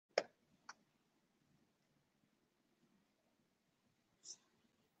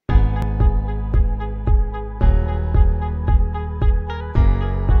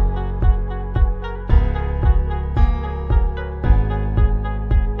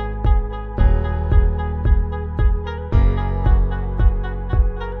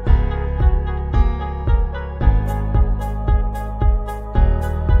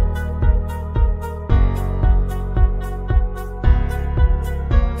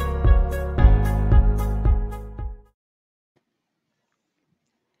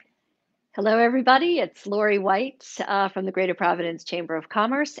Hello, everybody. It's Laurie White from the Greater Providence Chamber of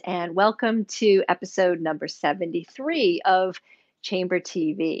Commerce, and welcome to episode number 73 of Chamber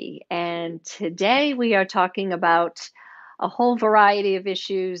TV. And today we are talking about a whole variety of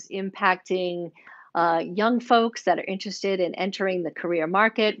issues impacting young folks that are interested in entering the career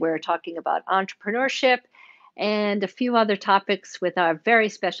market. We're talking about entrepreneurship and a few other topics with our very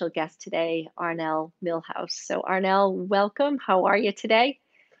special guest today, Arnell Milhouse. So, Arnell, welcome. How are you today?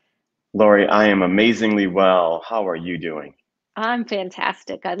 Laurie, I am amazingly well. How are you doing? I'm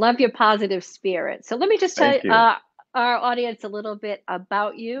fantastic. I love your positive spirit. So let me just tell Thank you. our audience a little bit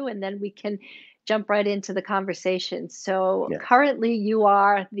about you, and then we can jump right into the conversation. So Yes, currently, you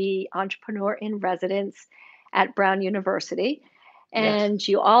are the entrepreneur in residence at Brown University, yes. and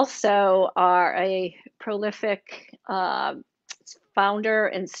you also are a prolific founder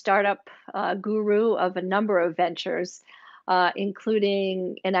and startup guru of a number of ventures,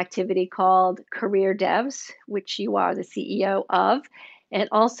 including an activity called CareerDevs, which you are the CEO of, and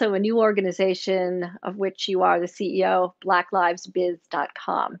also a new organization of which you are the CEO,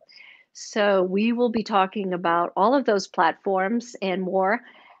 BlackLivesBiz.com. So we will be talking about all of those platforms and more,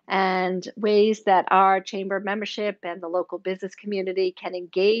 and ways that our chamber membership and the local business community can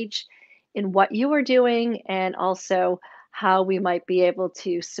engage in what you are doing, and also how we might be able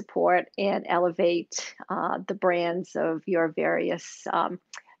to support and elevate the brands of your various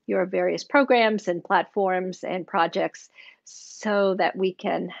programs and platforms and projects, so that we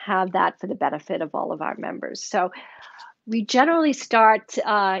can have that for the benefit of all of our members. So we generally start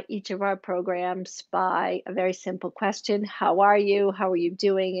each of our programs by a very simple question. How are you? How are you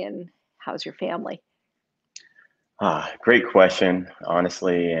doing? And how's your family? Great question,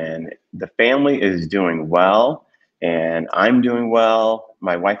 honestly. And the family is doing well, and I'm doing well.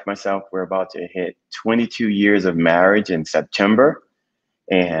 My wife and myself, we're about to hit 22 years of marriage in September.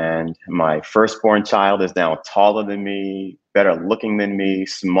 And my firstborn child is now taller than me, better looking than me,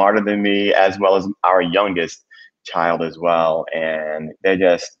 smarter than me, as well as our youngest child as well. And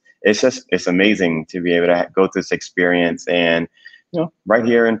it's amazing to be able to go through this experience. And, right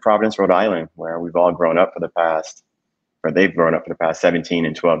here in Providence, Rhode Island, where we've all grown up they've grown up for the past 17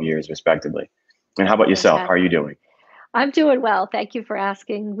 and 12 years, respectively. And how about yourself? How are Fantastic. you doing? I'm doing well. Thank you for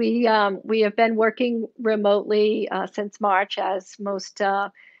asking. We have been working remotely since March, as most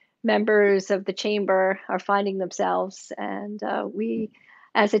members of the chamber are finding themselves, and we,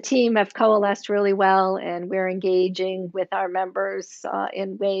 as a team, have coalesced really well, and we're engaging with our members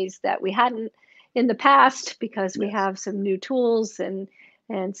in ways that we hadn't in the past, because we Yes. have some new tools and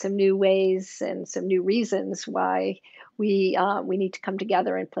some new ways and some new reasons why we need to come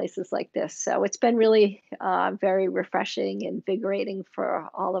together in places like this. So it's been really very refreshing, and invigorating for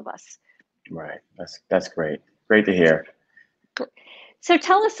all of us. Right. That's great. Great to hear. So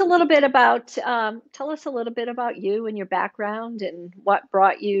tell us a little bit about you and your background, and what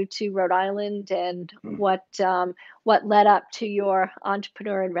brought you to Rhode Island, and Hmm. what led up to your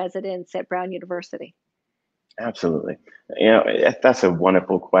entrepreneur in residence at Brown University. Absolutely. That's a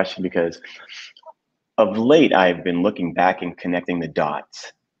wonderful question because of late, I've been looking back and connecting the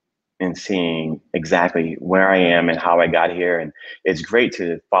dots and seeing exactly where I am and how I got here. And it's great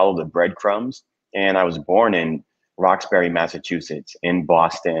to follow the breadcrumbs. And I was born in Roxbury, Massachusetts, in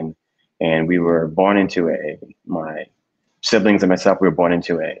Boston. And we were born into my siblings and myself, we were born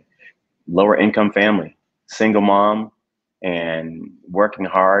into a lower income family, single mom, and working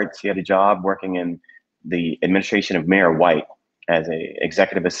hard. She had a job working in the administration of Mayor White as a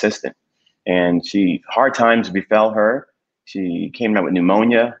executive assistant. And hard times befell her. She came out with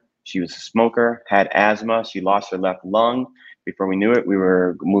pneumonia. She was a smoker, had asthma. She lost her left lung. Before we knew it, we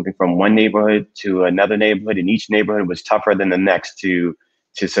were moving from one neighborhood to another neighborhood, and each neighborhood was tougher than the next to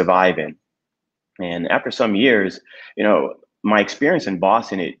survive in. And after some years, you know, my experience in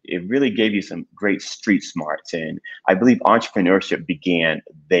Boston, it really gave you some great street smarts. And I believe entrepreneurship began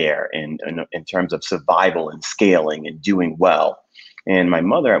there in terms of survival and scaling and doing well. And my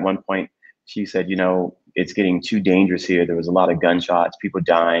mother at one point, she said, it's getting too dangerous here. There was a lot of gunshots, people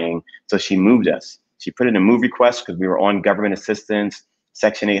dying. So she moved us. She put in a move request because we were on government assistance,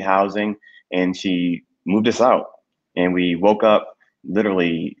 Section 8 housing, and she moved us out. And we woke up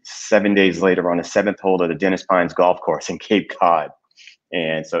literally 7 days later on the seventh hole of the Dennis Pines golf course in Cape Cod.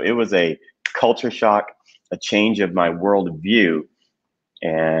 And so it was a culture shock, a change of my worldview.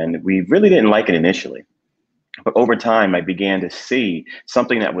 And we really didn't like it initially. But over time, I began to see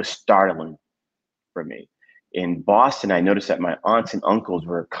something that was startling for me. In Boston, I noticed that my aunts and uncles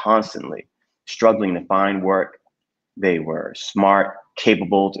were constantly struggling to find work. They were smart,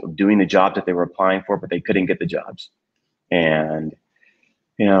 capable of doing the jobs that they were applying for, but they couldn't get the jobs. And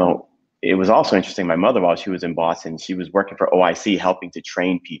you know, it was also interesting. My mother, while she was in Boston, she was working for OIC, helping to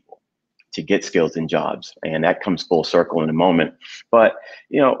train people to get skills and jobs. And that comes full circle in a moment. But,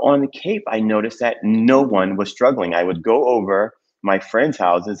 on the Cape, I noticed that no one was struggling. I would go over my friends'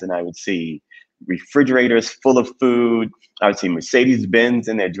 houses and I would see refrigerators full of food. I would see Mercedes-Benz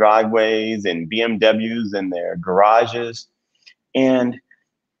in their driveways and BMWs in their garages. And,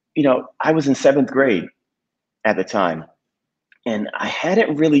 I was in 7th grade at the time. And I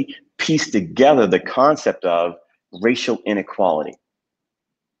hadn't really pieced together the concept of racial inequality.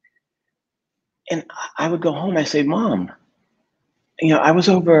 And I would go home, I say, Mom, I was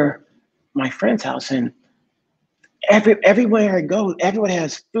over my friend's house and everywhere I go, everyone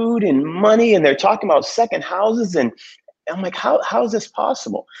has food and money and they're talking about second houses. And I'm like, how is this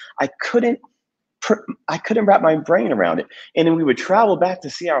possible? I couldn't wrap my brain around it. And then we would travel back to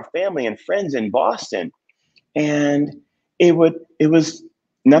see our family and friends in Boston. And it was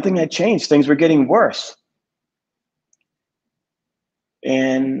nothing had changed. Things were getting worse.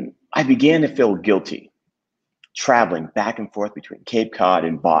 And I began to feel guilty traveling back and forth between Cape Cod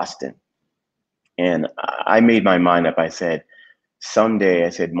and Boston. And I made my mind up. I said, someday, I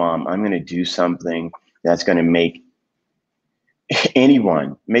said, Mom, I'm going to do something that's going to make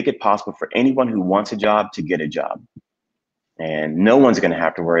it possible for anyone who wants a job to get a job. And no one's going to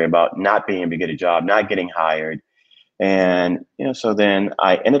have to worry about not being able to get a job, not getting hired. And, so then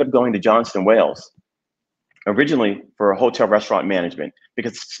I ended up going to Johnson & Wales, originally for hotel restaurant management,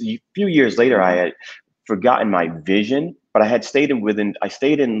 because a few years later I had forgotten my vision, but I stayed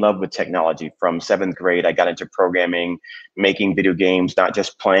in love with technology. From 7th grade, I got into programming, making video games, not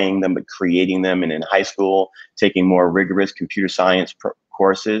just playing them, but creating them. And in high school, taking more rigorous computer science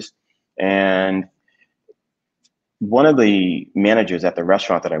courses. And one of the managers at the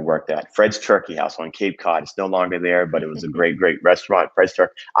restaurant that I worked at, Fred's Turkey House on Cape Cod, it's no longer there, but it was a great, great restaurant, Fred's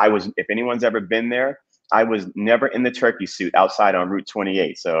Turkey. If anyone's ever been there, I was never in the turkey suit outside on Route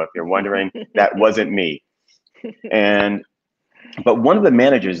 28. So if you're wondering, that wasn't me. But one of the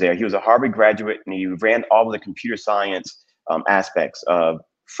managers there, he was a Harvard graduate and he ran all of the computer science aspects of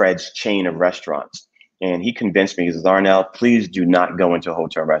Fred's chain of restaurants. And he convinced me, he says, Arnell, please do not go into a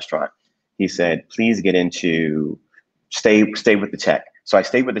hotel restaurant. He said, please stay with the tech. So I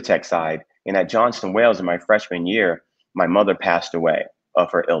stayed with the tech side. And at Johnson & Wales in my freshman year, my mother passed away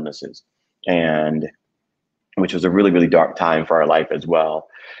of her illnesses, which was a really, really dark time for our life as well.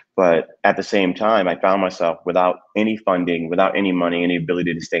 But at the same time, I found myself without any funding, without any money, any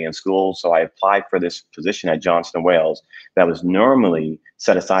ability to stay in school. So I applied for this position at Johnson & Wales that was normally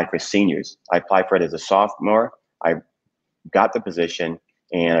set aside for seniors. I applied for it as a sophomore. I got the position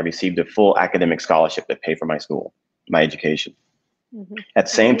and I received a full academic scholarship to pay for my school, my education. Mm-hmm. At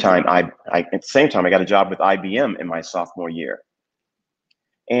the same time, I got a job with IBM in my sophomore year.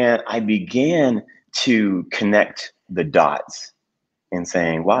 And I began to connect the dots and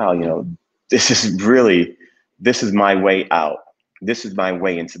saying, wow, this is my way out. This is my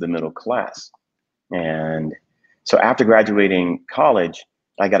way into the middle class. And so after graduating college,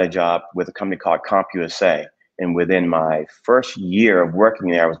 I got a job with a company called CompUSA. And within my first year of working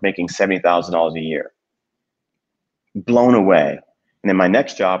there, I was making $70,000 a year. Blown away. And then my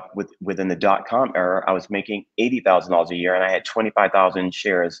next job within the .com era, I was making $80,000 a year and I had 25,000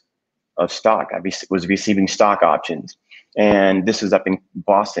 shares of stock. I was receiving stock options. And this was up in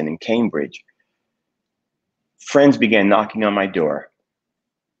Boston and Cambridge. Friends began knocking on my door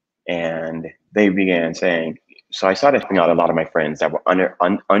and they began saying, so I started picking out a lot of my friends that were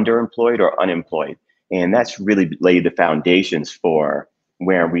underemployed or unemployed. And that's really laid the foundations for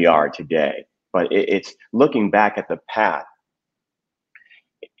where we are today. But it's looking back at the path,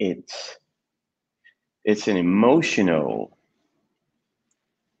 it's an emotional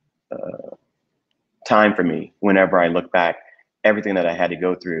time for me whenever I look back, everything that I had to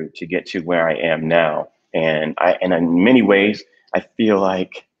go through to get to where I am now. And in many ways, I feel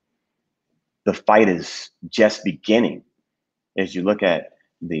like the fight is just beginning as you look at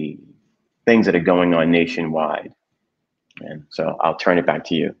the things that are going on nationwide. And so I'll turn it back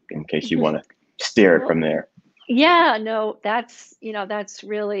to you in case you want to steer it from there. Yeah, no, that's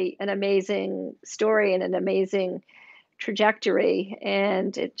really an amazing story and an amazing trajectory.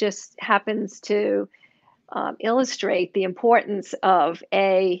 And it just happens to illustrate the importance of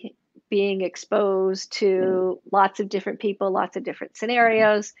being exposed to lots of different people, lots of different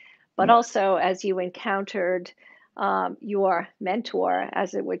scenarios, but also as you encountered your mentor,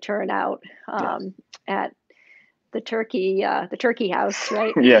 as it would turn out, at the turkey house,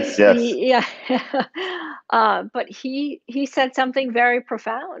 right? Yes. But he said something very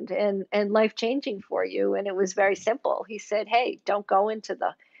profound and life-changing for you, and it was very simple. He said, "Hey, don't go into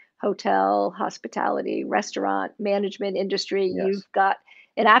the hotel, hospitality, restaurant, management industry. Yes. You've got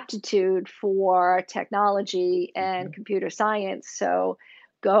an aptitude for technology and Mhm. computer science. So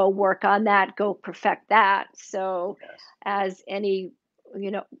go work on that, go perfect that. So Yes. as any,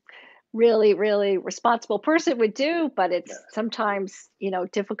 you know, really, really responsible person would do, but it's Yes. sometimes,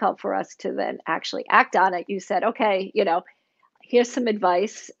 difficult for us to then actually act on it. You said, okay, here's some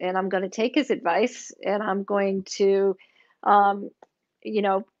advice, and I'm going to take his advice, and I'm going to, um,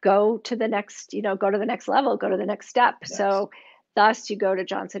 go to the next, go to the next level, go to the next step. Yes. So, thus, you go to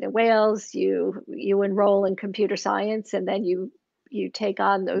Johnson and Wales, you enroll in computer science, and then you take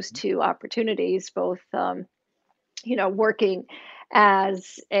on those Mhm. two opportunities, both, working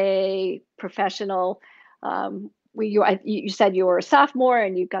as a professional. You said you were a sophomore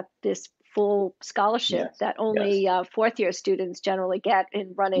and you got this full scholarship Yes. that Yes. only fourth year students generally get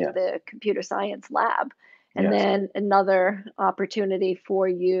in running Yes. the computer science lab. And Yes. then another opportunity for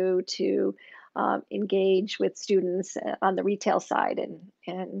you to engage with students on the retail side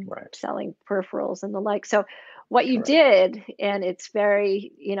and Right. selling peripherals and the like. So what you Correct. did, and it's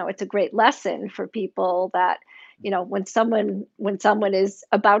very, it's a great lesson for people that, when someone is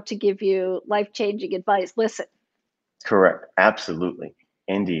about to give you life-changing advice, listen. Correct. Absolutely.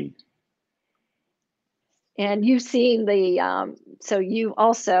 Indeed. And you've seen so you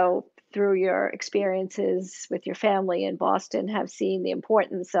also, through your experiences with your family in Boston, have seen the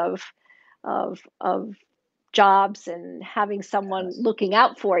importance of jobs and having someone Yes. looking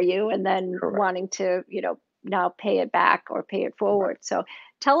out for you, and then Correct. wanting to, now pay it back or pay it Right. forward. So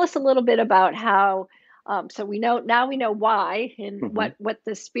tell us a little bit about how, so we know why and Hmm. what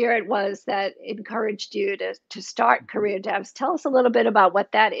the spirit was that encouraged you to start Hmm. Career Devs. Tell us a little bit about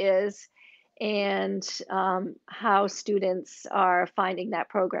what that is, and how students are finding that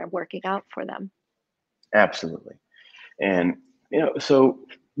program working out for them. Absolutely. And, so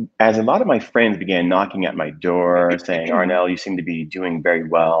as a lot of my friends began knocking at my door saying, Arnell, you seem to be doing very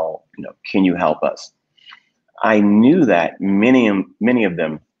well. Can you help us? I knew that many of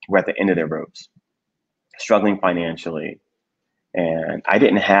them were at the end of their ropes, struggling financially. And I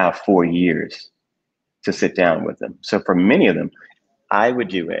didn't have 4 years to sit down with them. So for many of them, I would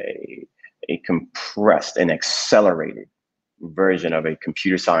do a compressed and accelerated version of a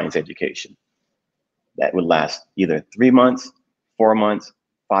computer science education that would last either 3 months, 4 months,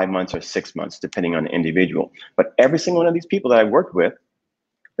 5 months, or 6 months, depending on the individual. But every single one of these people that I worked with,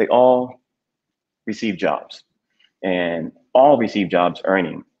 they all received jobs, and all received jobs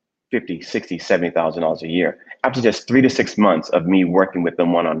earning 50, 60, $70,000 a year after just 3 to 6 months of me working with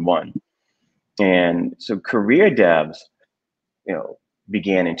them one-on-one. And so Career Devs, you know,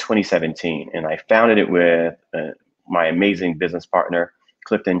 began in 2017, and I founded it with my amazing business partner,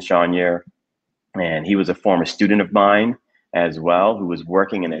 Clifton Chanier, and he was a former student of mine as well, who was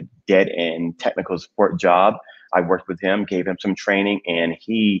working in a dead-end technical support job. I worked with him, gave him some training, and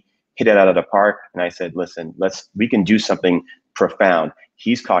he hit it out of the park. And I said, listen, we can do something profound.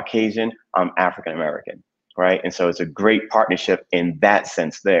 He's Caucasian, I'm African American, right? And so it's a great partnership in that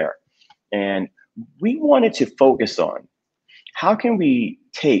sense there. And we wanted to focus on how can we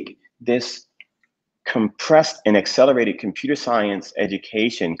take this compressed and accelerated computer science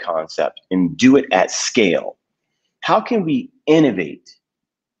education concept and do it at scale? How can we innovate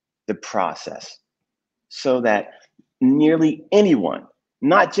the process so that nearly anyone,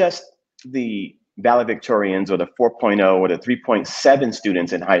 not just the valedictorians or the 4.0 or the 3.7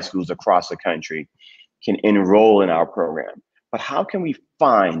 students in high schools across the country, can enroll in our program, but how can we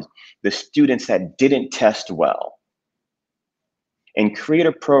find the students that didn't test well and create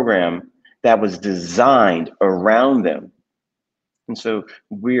a program that was designed around them? And so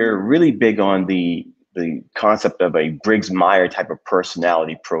we're really big on the concept of a Briggs-Meyer type of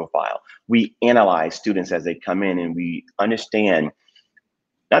personality profile. We analyze students as they come in, and we understand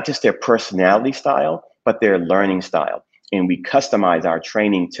not just their personality style, but their learning style. And we customize our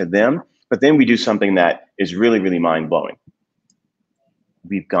training to them, but then we do something that is really, really mind-blowing.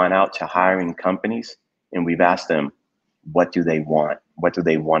 We've gone out to hiring companies and we've asked them, what do they want? What do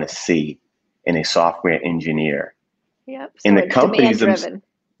they want to see in a software engineer? Yep. And So the it's demand companies driven.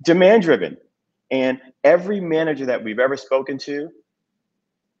 demand driven. And every manager that we've ever spoken to,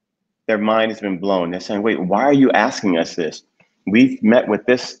 their mind has been blown. They're saying, wait, why are you asking us this? We've met with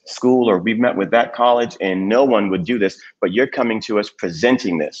this school or we've met with that college and no one would do this, but you're coming to us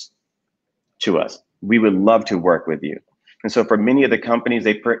presenting this to us. We would love to work with you. And so for many of the companies,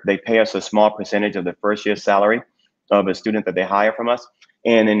 they pay us a small percentage of the first year's salary of a student that they hire from us.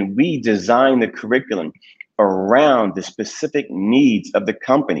 And then we design the curriculum around the specific needs of the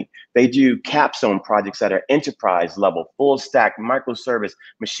company. They do capstone projects that are enterprise level, full stack, microservice,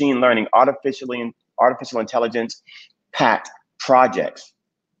 machine learning, artificial intelligence packed projects,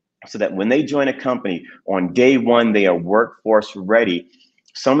 so that when they join a company on day one, they are workforce ready.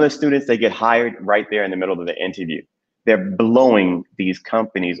 Some of the students, they get hired right there in the middle of the interview. They're blowing these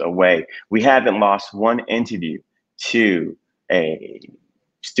companies away. We haven't lost one interview to a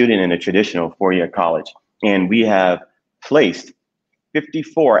student in a traditional four-year college. And we have placed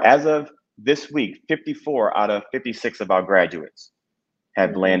 54, as of this week, 54 out of 56 of our graduates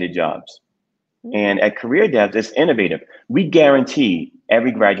have landed jobs. And at CareerDevs, it's innovative. We guarantee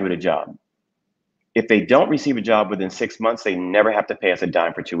every graduate a job. If they don't receive a job within 6 months, they never have to pay us a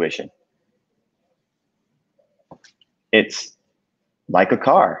dime for tuition. It's like a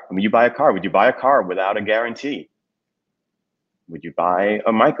car. When you buy a car, would you buy a car without a guarantee? Would you buy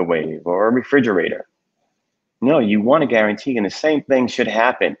a microwave or a refrigerator? No, you want a guarantee, and the same thing should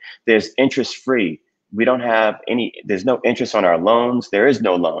happen. There's interest free. We don't have any, there's no interest on our loans. There is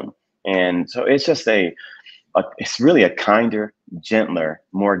no loan. And so it's just it's really a kinder, gentler,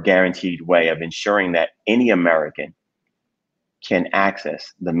 more guaranteed way of ensuring that any American can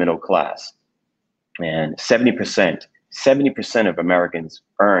access the middle class. And 70% of Americans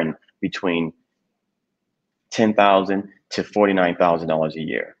earn between $10,000 to $49,000 a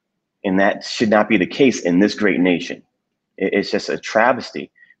year. And that should not be the case in this great nation. It's just a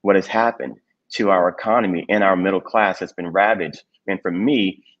travesty what has happened to our economy and our middle class has been ravaged. And for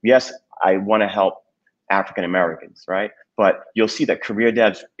me, yes, I want to help African Americans, right? But you'll see that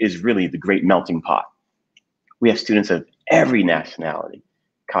CareerDevs is really the great melting pot. We have students of every nationality: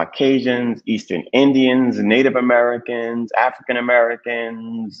 Caucasians, Eastern Indians, Native Americans, African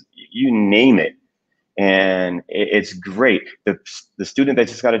Americans, you name it. And it's great. The student that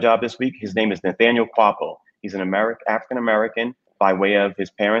just got a job this week, his name is Nathaniel Kwapo. He's an African American by way of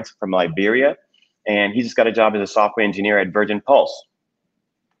his parents from Liberia. And he just got a job as a software engineer at Virgin Pulse.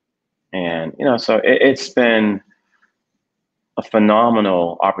 And, so it's been a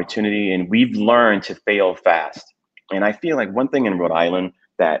phenomenal opportunity, and we've learned to fail fast. And I feel like one thing in Rhode Island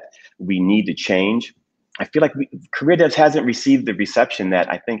that we need to change, I feel like CareerDevs hasn't received the reception that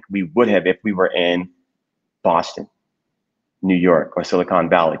I think we would have if we were in Boston, New York, or Silicon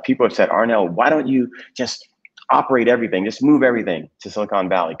Valley. People have said, Arnell, why don't you just operate everything, just move everything to Silicon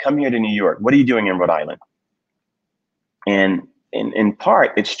Valley, come here to New York. What are you doing in Rhode Island? And in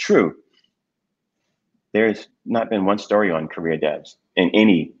part, it's true. There's not been one story on CareerDevs in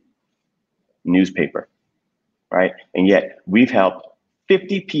any newspaper, right? And yet we've helped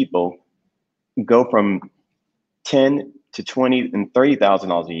 50 people go from 10 to 20 and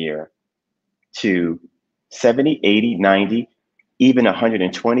 $30,000 a year to 70, 80, 90, even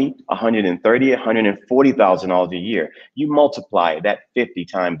 120, 130, $140,000 a year. You multiply that 50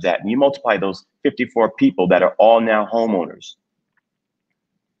 times that, and you multiply those 54 people that are all now homeowners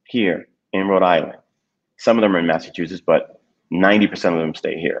here in Rhode Island. Some of them are in Massachusetts, but 90% of them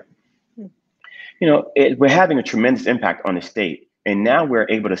stay here. We're having a tremendous impact on the state. And now we're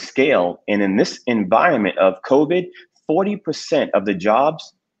able to scale. And in this environment of COVID, 40% of the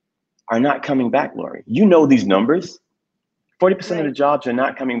jobs are not coming back, Laurie. You know these numbers. 40% of the jobs are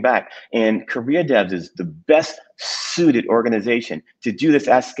not coming back. And CareerDevs is the best suited organization to do this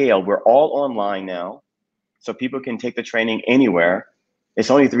at scale. We're all online now, so people can take the training anywhere. It's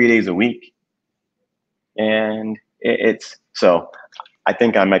only 3 days a week. And so I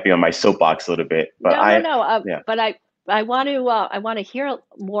think I might be on my soapbox a little bit, but but I want to hear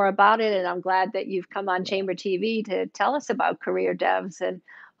more about it, and I'm glad that you've come on Chamber TV to tell us about CareerDevs, and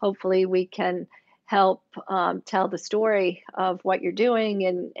hopefully we can help tell the story of what you're doing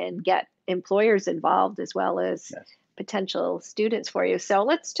and get employers involved as well as potential students for you. So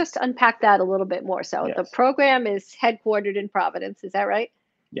let's just unpack that a little bit more. So the program is headquartered in Providence, is that right?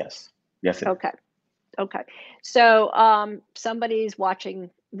 Yes. Yes. Okay. So somebody's watching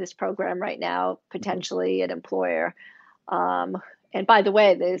this program right now, potentially an employer. And by the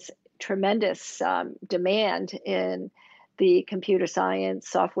way, there's tremendous demand in the computer science,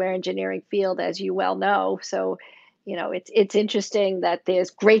 software engineering field, as you well know. So, it's interesting that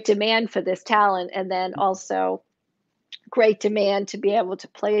there's great demand for this talent, and then also great demand to be able to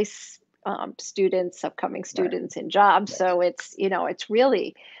place upcoming students in jobs. So it's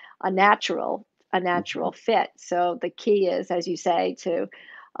really a natural fit. So the key is, as you say, to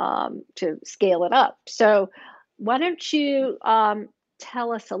scale it up. So why don't you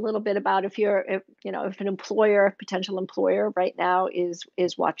tell us a little bit about if an potential employer right now is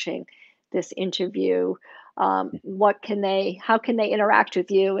watching this interview, how can they interact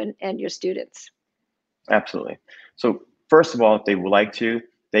with you and your students? Absolutely. So first of all, if they would like to,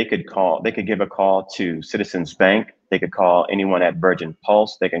 they could give a call to Citizens Bank. They could call anyone at Virgin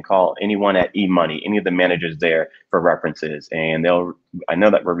Pulse. They can call anyone at eMoney, any of the managers there for references. And I know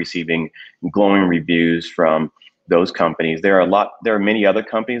that we're receiving glowing reviews from those companies. There are many other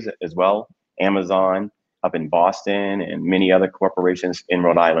companies as well, Amazon up in Boston and many other corporations in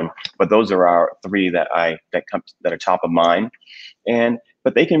Rhode Island. But those are our three that are top of mind.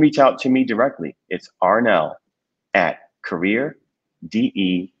 But they can reach out to me directly. It's Arnell at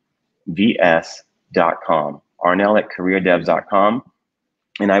CareerDevs.com. Arnell at CareerDevs.com.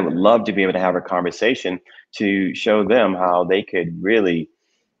 And I would love to be able to have a conversation to show them how they could really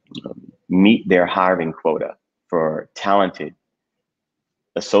meet their hiring quota for talented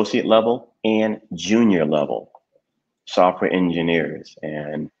associate level and junior level software engineers.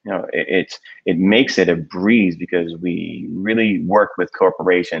 And it makes it a breeze because we really work with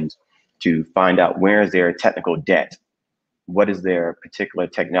corporations to find out where is their technical debt, what is their particular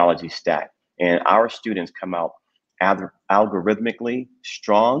technology stack. And our students come out algorithmically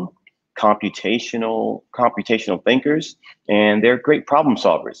strong, computational thinkers, and they're great problem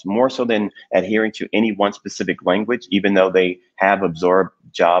solvers, more so than adhering to any one specific language, even though they have absorbed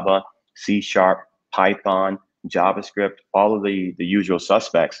Java, C#, Python, JavaScript, all of the usual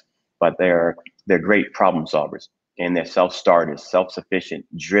suspects, but they're great problem solvers, and they're self-starters, self-sufficient,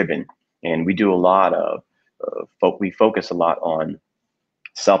 driven. And we do a lot of we focus a lot on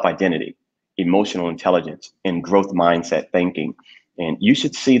self-identity, emotional intelligence, and growth mindset thinking. And you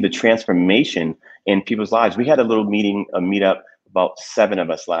should see the transformation in people's lives. We had a meetup, about 7 of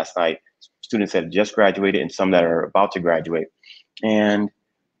us last night, students that have just graduated and some that are about to graduate. And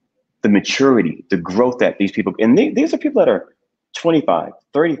the maturity, the growth that these people, and these are people that are 25,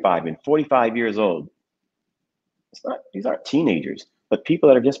 35, and 45 years old. These aren't teenagers, but people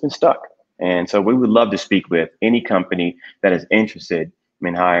that have just been stuck. And so we would love to speak with any company that is interested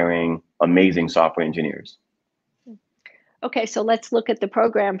in hiring amazing software engineers. Okay, so let's look at the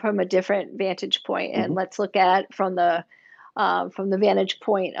program from a different vantage point, and let's look at from the vantage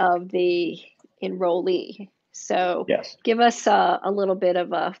point of the enrollee. So yes. Give us a little bit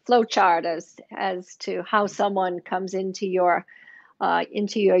of a flow chart as to how someone comes into your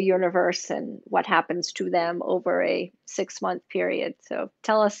universe and what happens to them over a 6-month period. So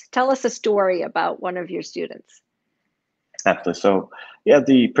tell us a story about one of your students. Absolutely. So yeah,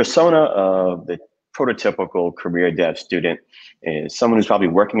 the persona of the prototypical career dev student is someone who's probably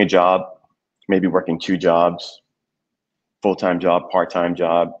working a job, maybe working 2 jobs, full-time job, part-time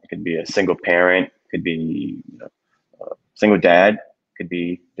job. It could be a single parent, could be a single dad, could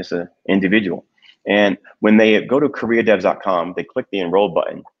be just an individual. And when they go to CareerDevs.com, they click the enroll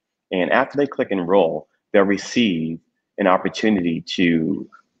button. And after they click enroll, they'll receive an opportunity to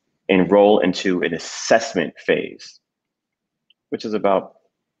enroll into an assessment phase, which is about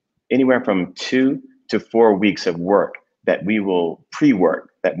anywhere from 2 to 4 weeks of work that we will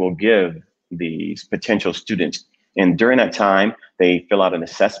pre-work, that will give these potential students. And during that time, they fill out an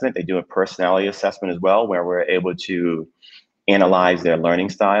assessment. They do a personality assessment as well, where we're able to analyze their learning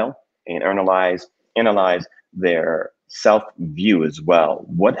style and analyze their self-view as well.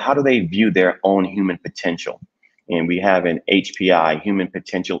 How do they view their own human potential? And we have an HPI, Human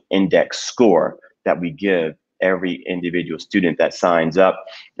Potential Index score, that we give every individual student that signs up.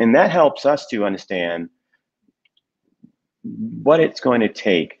 And that helps us to understand what it's going to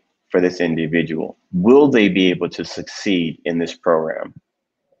take for this individual. Will they be able to succeed in this program?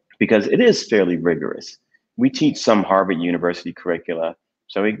 Because it is fairly rigorous. We teach some Harvard University curricula,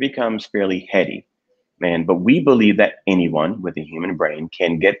 so it becomes fairly heady. But we believe that anyone with a human brain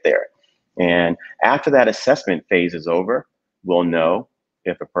can get there. And after that assessment phase is over, we'll know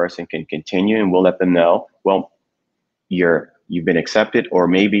if a person can continue, and we'll let them know, well, you've been accepted, or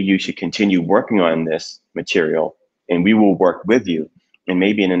maybe you should continue working on this material and we will work with you. And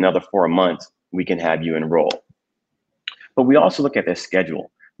maybe in another 4 months, we can have you enroll. But we also look at their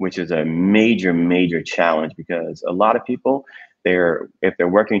schedule, which is a major, major challenge, because a lot of people, if they're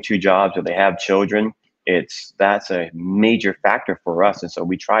working 2 jobs or they have children, that's a major factor for us. And so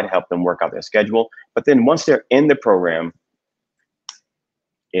we try to help them work out their schedule. But then once they're in the program,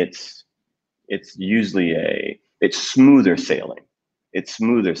 it's usually it's smoother sailing. It's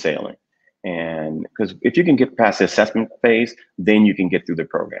smoother sailing. And because if you can get past the assessment phase, then you can get through the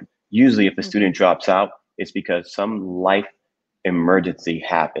program. Usually if a student drops out, it's because some life emergency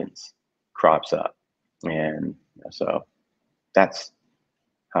crops up. And so that's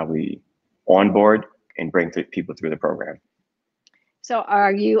how we onboard and bring people through the program. So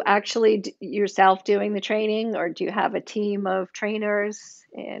are you actually yourself doing the training, or do you have a team of trainers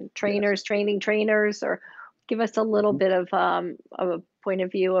and Yes. trainers training trainers, or give us a little Mhm. bit of a point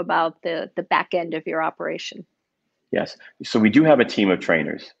of view about the back end of your operation? Yes. So we do have a team of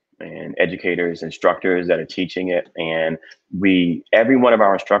trainers and educators, instructors that are teaching it. And every one of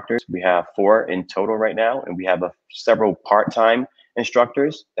our instructors, we have 4 in total right now, and we have several part-time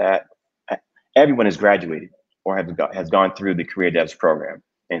instructors that everyone has graduated or has gone through the Career Devs program.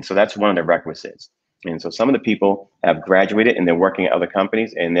 And so that's one of the requisites. And so some of the people have graduated and they're working at other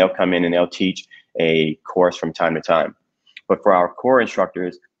companies, and they'll come in and they'll teach a course from time to time. But for our core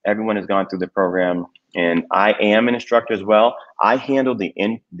instructors, everyone has gone through the program, and I am an instructor as well. I handle the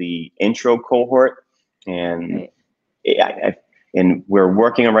intro cohort, and Right. and we're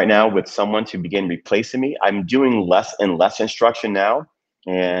working on right now with someone to begin replacing me. I'm doing less and less instruction now,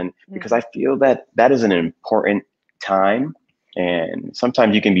 and because Mhm. I feel that that is an important time, and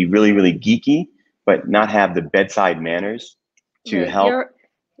sometimes you can be really, really geeky, but not have the bedside manners to Right. help.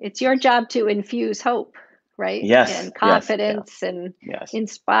 It's your job to infuse hope, right? Yes, And yes, yeah, confidence and yes,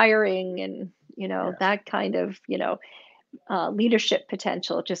 inspiring and, yes, that kind of, leadership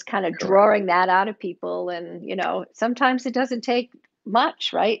potential, just kind of correct, drawing that out of people. And, sometimes it doesn't take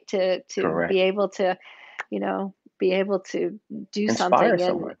much, right? To correct. be able to do Inspire something and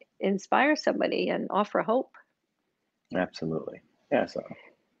someone. inspire somebody and offer hope. Absolutely. Yeah. So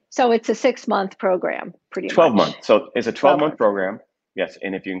So it's a 6-month program, pretty 12 much. months. So it's a 12 12 month months. program. Yes.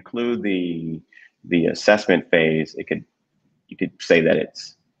 And if you include the assessment phase, you could say that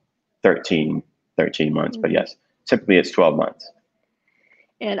it's 13 months. But Mhm. yes, typically it's 12 months.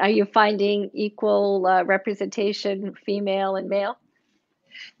 And are you finding equal representation, female and male?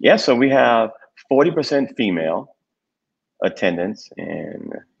 Yeah. So we have 40% female attendance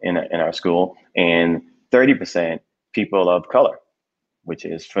in our school, and 30% people of color, which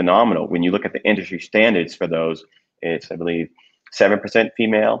is phenomenal. When you look at the industry standards for those, it's, I believe, 7%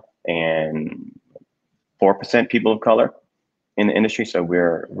 female and 4% people of color in the industry. So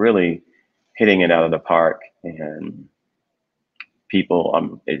we're really hitting it out of the park, and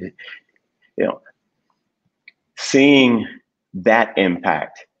people, seeing that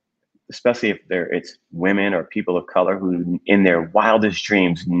impact, especially if it's women or people of color who, in their wildest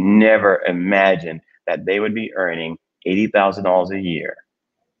dreams, never imagined that they would be earning $80,000 a year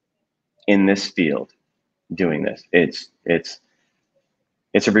in this field doing this. It's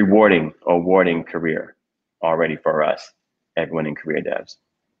a rewarding career already for us, everyone in Career Devs.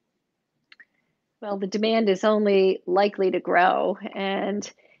 Well, the demand is only likely to grow. And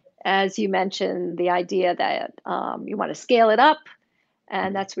as you mentioned, the idea that you want to scale it up,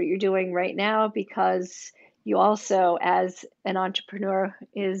 and Mhm. that's what you're doing right now because you also, as an entrepreneur,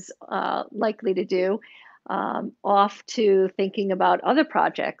 is likely to do, off to thinking about other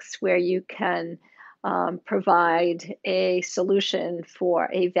projects where you can provide a solution for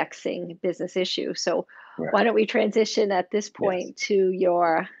a vexing business issue. So, Right. why don't we transition at this Yes. point to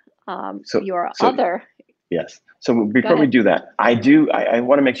So, your so other? yes. So Go before we ahead. do that, I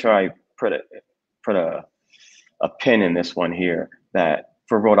want to make sure I put a pin in this one here, that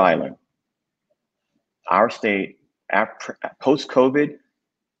for Rhode Island, our state, post COVID,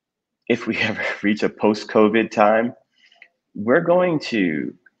 if we ever reach a post COVID time, we're going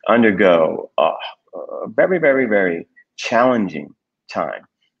to undergo a very, very, very challenging time.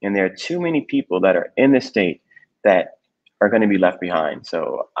 And there are too many people that are in the state that are going to be left behind.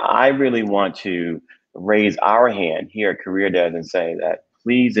 So I really want to raise our hand here at Career Devs and say that,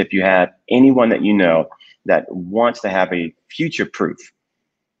 please, if you have anyone that you know that wants to have a future proof,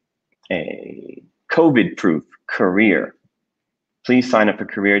 a COVID proof career, please sign up for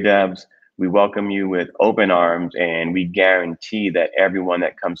Career Devs. We welcome you with open arms, and we guarantee that everyone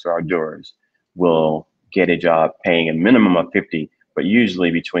that comes to our doors will get a job paying a minimum of 50, but usually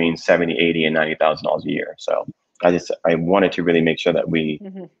between 70, 80, and $90,000 a year. So I wanted to really make sure that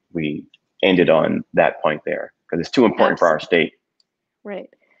Hmm. we ended on that point there, because it's too important for our state. Right.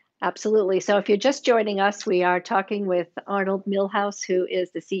 Absolutely. So if you're just joining us, we are talking with Arnell Milhouse, who is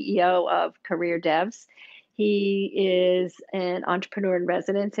the CEO of Career Devs. He is an entrepreneur in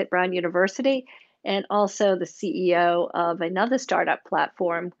residence at Brown University and also the CEO of another startup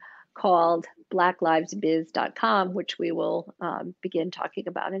platform called BlackLivesBiz.com, which we will begin talking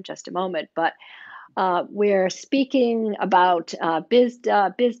about in just a moment. But we're speaking about biz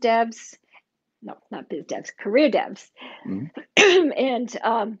devs, no, not biz devs, career devs. Mhm. And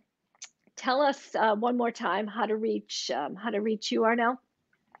tell us one more time how to reach you, Arnell.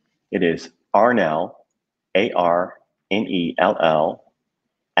 It is Arnell, Arnell,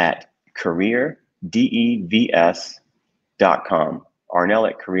 at careerdevs.com. Arnell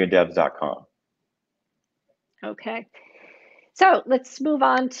at CareerDevs.com. Okay. So let's move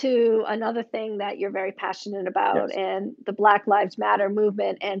on to another thing that you're very passionate about, Yes. and the Black Lives Matter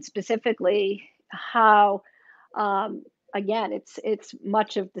movement, and specifically how, again, it's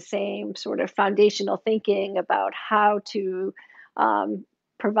much of the same sort of foundational thinking about how to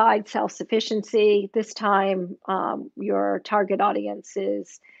provide self-sufficiency. This time, your target audience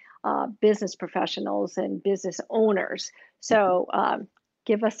is business professionals and business owners. So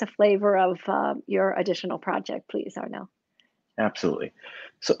give us a flavor of your additional project, please, Arnell. Absolutely.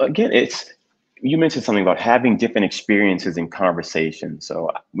 So again, you mentioned something about having different experiences and conversations.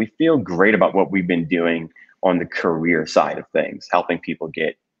 So we feel great about what we've been doing on the career side of things, helping people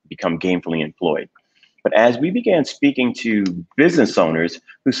become gainfully employed. But as we began speaking to business owners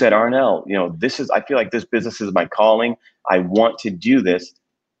who said, Arnell, I feel like this business is my calling. I want to do this,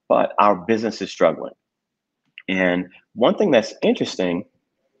 but our business is struggling. And one thing that's interesting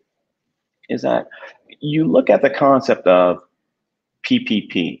is that you look at the concept of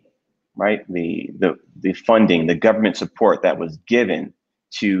PPP, right? The funding, the government support that was given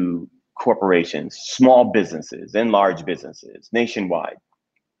to corporations, small businesses, and large businesses nationwide.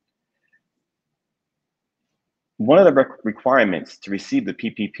 One of the requirements to receive the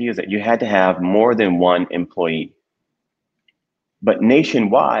PPP is that you had to have more than one employee. But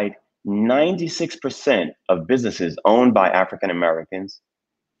nationwide, 96% of businesses owned by African Americans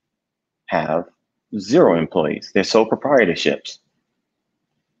have 0 employees. They're sole proprietorships.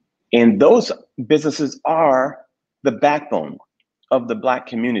 And those businesses are the backbone of the Black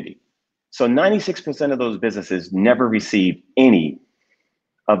community. So 96% of those businesses never received any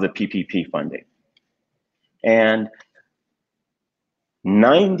of the PPP funding. And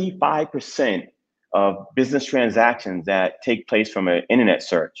 95% of business transactions that take place from an internet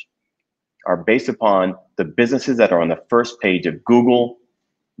search are based upon the businesses that are on the first page of Google,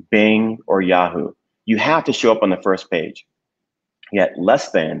 Bing, or Yahoo. You have to show up on the first page. Yet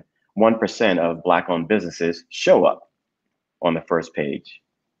less than 1% of Black-owned businesses show up on the first page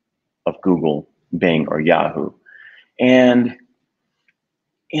of Google, Bing, or Yahoo. And,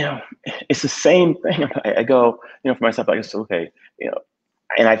 it's the same thing. I go, for myself, I guess, okay,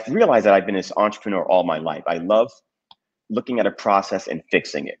 and I've realized that I've been this entrepreneur all my life. I love looking at a process and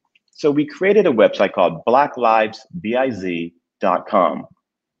fixing it. So we created a website called BlackLivesBiz.com.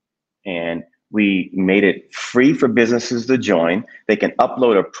 And we made it free for businesses to join. They can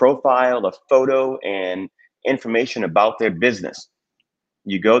upload a profile, a photo, and information about their business.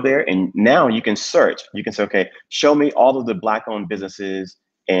 You go there and now you can search. You can say, okay, show me all of the Black-owned businesses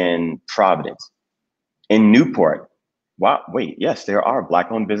in Providence, in Newport. Wow, wait, yes, there are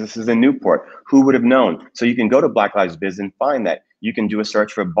Black-owned businesses in Newport. Who would have known? So you can go to BlackLivesBiz and find that. You can do a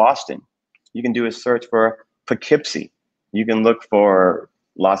search for Boston. You can do a search for Poughkeepsie. You can look for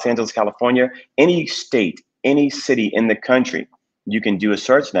Los Angeles, California, any state, any city in the country. You can do a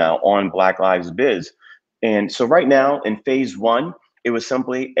search now on BlackLivesBiz. And so right now in phase 1, it was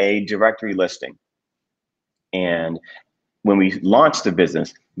simply a directory listing. And when we launched the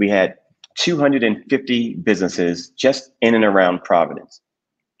business, we had 250 businesses just in and around Providence,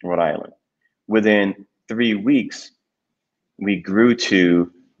 Rhode Island. Within 3 weeks, we grew to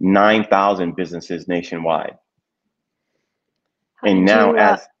 9,000 businesses nationwide.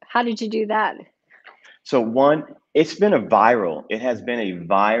 How did you do that? So one, it has been a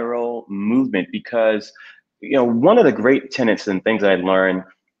viral movement because, one of the great tenets and things that I learned,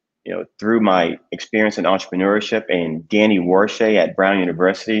 through my experience in entrepreneurship, and Danny Warshay at Brown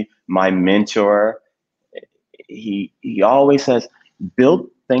University, my mentor, he always says, build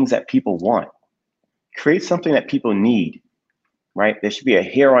things that people want, create something that people need, right? There should be a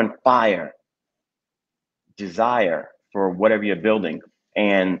hair on fire desire for whatever you're building.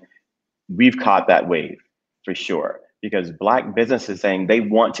 And we've caught that wave for sure, because Black businesses saying they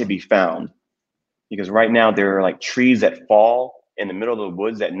want to be found, because right now there are like trees that fall in the middle of the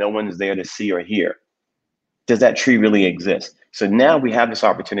woods that no one's there to see or hear. Does that tree really exist? So now we have this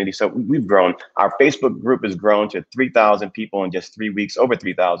opportunity. So we've grown. Our Facebook group has grown to 3,000 people in just 3 weeks, over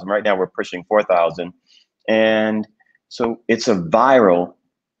 3,000. Right now we're pushing 4,000. And so it's a viral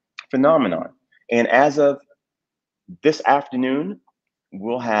phenomenon. And as of this afternoon,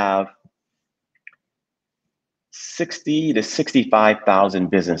 we'll have 60 to 65,000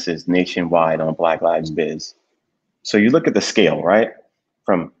 businesses nationwide on BlackLivesBiz. So you look at the scale, right?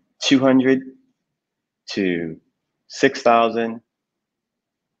 From 200 to 6,000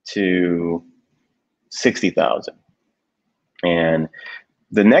 to 60,000. And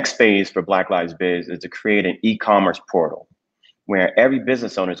the next phase for BlackLivesBiz is to create an e-commerce portal where every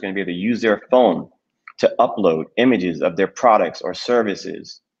business owner is going to be able to use their phone to upload images of their products or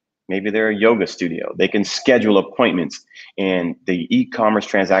services. Maybe they're a yoga studio. They can schedule appointments, and the e-commerce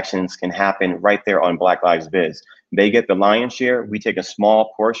transactions can happen right there on BlackLivesBiz. They get the lion's share. We take a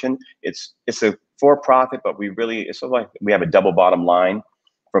small portion. It's a for-profit, but it's sort of like we have a double bottom line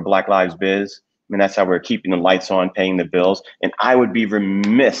for BlackLivesBiz. I mean, that's how we're keeping the lights on, paying the bills. And I would be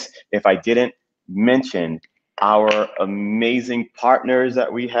remiss if I didn't mention our amazing partners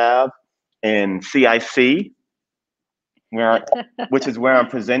that we have in CIC, which is where I'm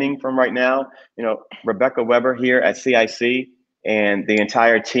presenting from right now. You know, Rebecca Weber here at CIC and the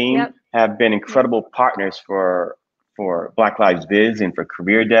entire team have been incredible partners for BlackLivesBiz and for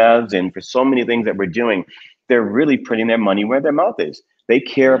CareerDevs and for so many things that we're doing. They're really putting their money where their mouth is. They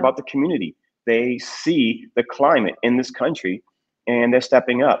care about the community. They see the climate in this country, and they're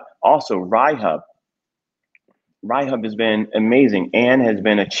stepping up. Also, RIHub has been amazing and has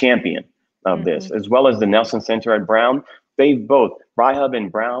been a champion of this, as well as the Nelson Center at Brown. They've both, RIHub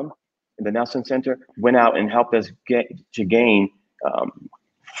and Brown, the Nelson Center, went out and helped us gain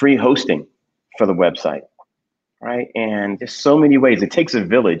free hosting for the website, right? And there's so many ways. It takes a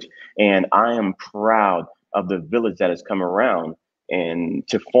village, and I am proud of the village that has come around and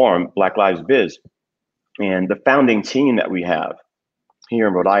to form BlackLivesBiz. And the founding team that we have here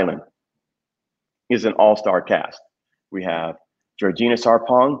in Rhode Island is an all-star cast. We have Georgina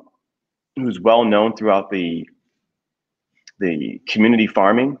Sarpong, who's well known throughout the community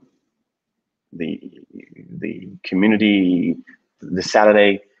farming, the community, the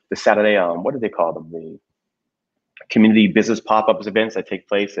Saturday, what do they call them? The community business pop-ups events that take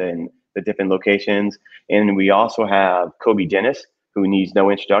place in the different locations. And we also have Kobe Dennis, who needs no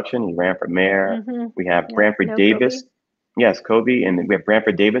introduction. He ran for mayor. We have Branford Davis. Kobe. Yes, Kobe. And we have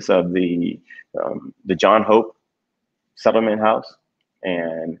Branford Davis of the John Hope Settlement House.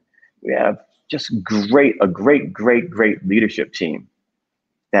 And we have just a great leadership team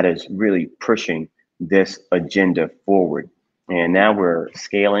that is really pushing this agenda forward. And now we're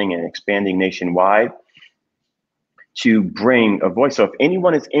scaling and expanding nationwide to bring a voice. So if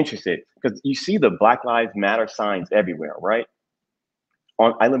anyone is interested, because you see the Black Lives Matter signs everywhere, right?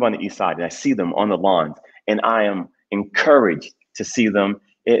 I live on the east side and I see them on the lawns, and I am encouraged to see them.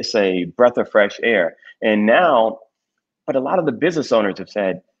 It's a breath of fresh air. And now, but a lot of the business owners have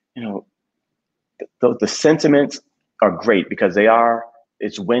said, you know, the sentiments are great because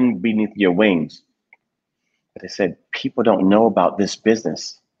it's wind beneath your wings. But they said, people don't know about this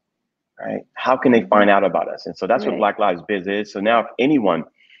business, right? How can they find out about us? And so that's what BlackLivesBiz is. So now if anyone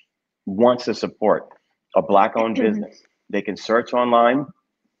wants to support a Black-owned business, they can search online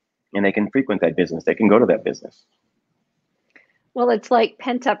and they can frequent that business. They can go to that business. Well, it's like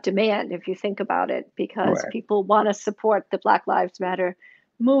pent-up demand, if you think about it, because people want to support the Black Lives Matter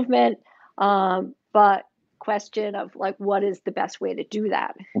movement, but question of like, what is the best way to do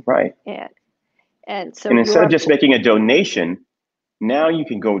that? Right. And so instead of just making a donation, now you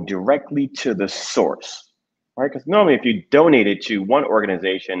can go directly to the source, right? Because normally if you donate it to one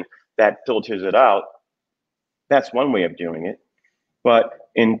organization that filters it out, that's one way of doing it. But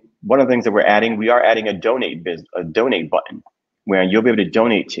in one of the things that we're adding, we are adding a donate button where you'll be able to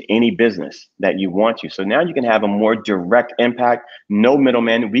donate to any business that you want to. So now you can have a more direct impact, no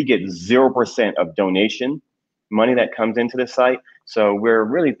middleman. We get 0% of donation money that comes into the site. So we're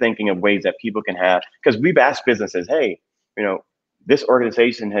really thinking of ways that people can have, because we've asked businesses, hey, you know, this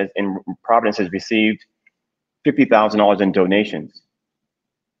organization in Providence has received $50,000 in donations.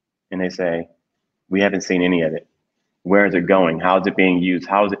 And they say, we haven't seen any of it. Where is it going? How is it being used?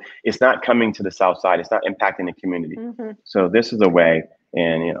 It's not coming to the South Side. It's not impacting the community. So this is a way,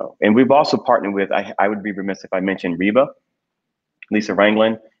 and you know, and we've also partnered with, I would be remiss if I mentioned Reba. Lisa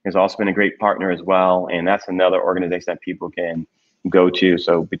Ranglin has also been a great partner as well. And that's another organization that people can go to.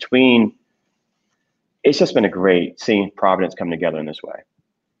 So it's just been a great seeing Providence come together in this way.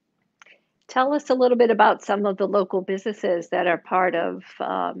 Tell us a little bit about some of the local businesses that are part of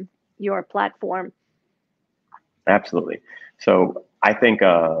your platform. Absolutely. So I think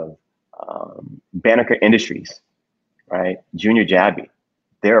of Banneker Industries, right? Junior Jabby,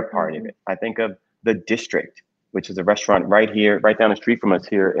 they're a part of it. I think of The District, which is a restaurant right down the street from us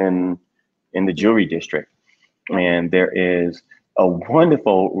here in the Jewelry District. And there is a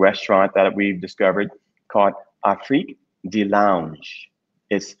wonderful restaurant that we've discovered called Afrique de Lounge.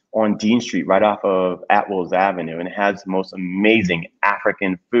 It's on Dean Street, right off of Atwells Avenue, and it has the most amazing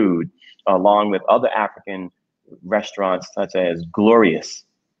African food, along with other African restaurants such as Glorious.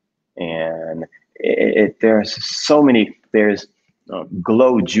 And there's so many. There's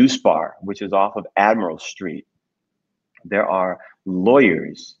Glow Juice Bar, which is off of Admiral Street. There are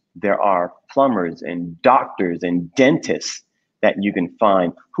Lawyers There are plumbers and doctors and dentists that you can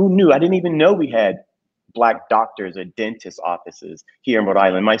find. Who knew? I didn't even know we had Black doctors or dentist offices here in Rhode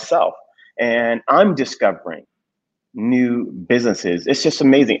Island myself. And I'm discovering new businesses. It's just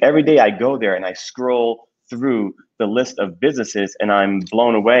amazing. Every day I go there and I scroll through the list of businesses and I'm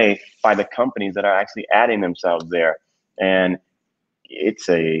blown away by the companies that are actually adding themselves there. And it's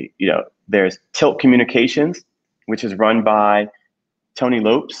there's Tilt Communications, which is run by Tony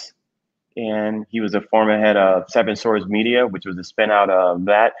Lopes, and he was a former head of Seven Source Media, which was a spin out of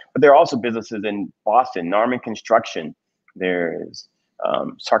that. But there are also businesses in Boston, Norman Construction. There's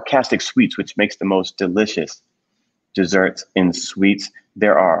Sarcastic Sweets, which makes the most delicious desserts and sweets.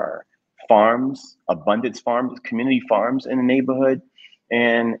 There are farms, Abundance Farms, community farms in the neighborhood.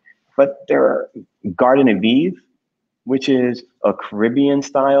 But there are Garden of Eve, which is a Caribbean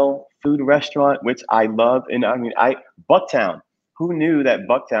style food restaurant, which I love. And Bucktown, who knew that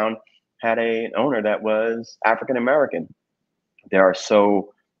Bucktown had an owner that was African American? There are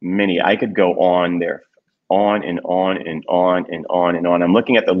so many. I could go on there, on and on and on and on and on. I'm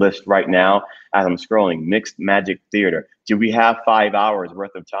looking at the list right now as I'm scrolling. Mixed Magic Theater. Do we have 5 hours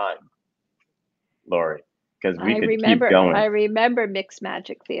worth of time, Laurie? Because we could keep going. I remember Mixed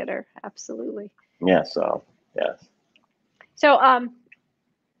Magic Theater. Absolutely. Yeah. So yes.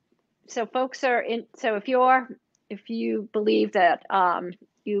 So folks are in. So if you believe that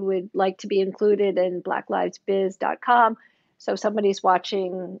you would like to be included in BlackLivesBiz.com. So somebody's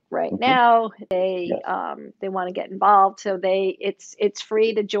watching right now. They want to get involved. So it's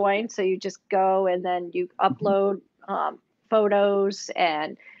free to join. So you just go and then you upload photos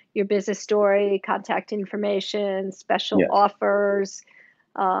and your business story, contact information, special offers,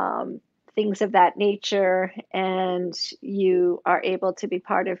 things of that nature, and you are able to be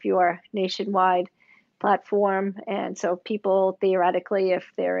part of your nationwide platform. And so people theoretically, if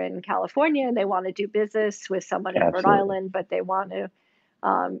they're in California and they want to do business with someone in Rhode Island, but they want to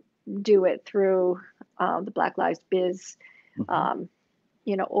do it through the Black Lives Biz,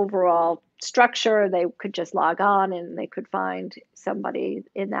 overall structure, they could just log on and they could find somebody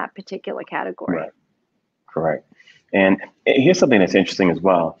in that particular category. Right. Correct. And here's something that's interesting as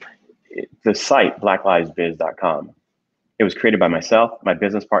well. The site, BlackLivesBiz.com, it was created by myself, my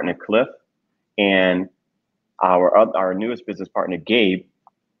business partner, Cliff, and our newest business partner, Gabe,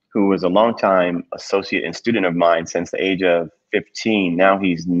 who was a longtime associate and student of mine since the age of 15. Now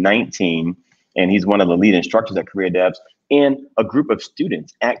he's 19, and he's one of the lead instructors at CareerDevs and a group of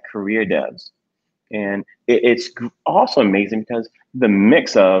students at CareerDevs. And it's also amazing because the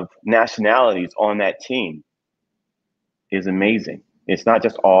mix of nationalities on that team is amazing. It's not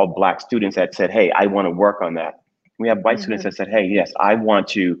just all Black students that said, hey, I want to work on that. We have white students that said, hey, yes, I want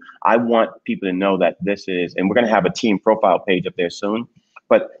people to know that this is, and we're going to have a team profile page up there soon.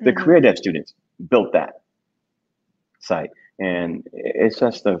 But the CareerDev students built that site. And it's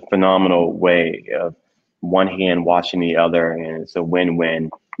just a phenomenal way of one hand washing the other. And it's a win-win.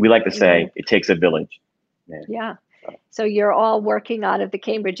 We like to say it takes a village. Yeah. So you're all working out of the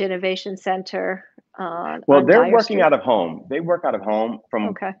Cambridge Innovation Center. Well, they're working out of home. They work out of home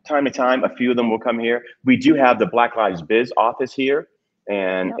from time to time. A few of them will come here. We do have the Black Lives Biz office here,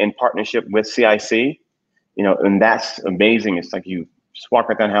 and in partnership with CIC, and that's amazing. It's like you just walk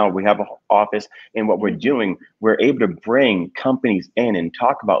right down how we have an office, and what we're doing, we're able to bring companies in and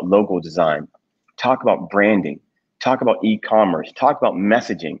talk about logo design, talk about branding, talk about e-commerce, talk about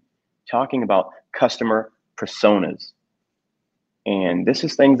messaging, talking about customer personas. And this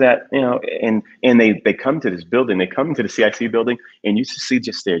is things that, and they come to this building, they come to the CIC building, and you see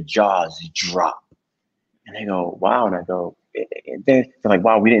just their jaws drop. And they go, wow. And I go, they're like,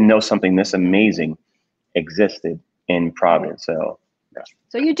 wow, we didn't know something this amazing existed in Providence. So,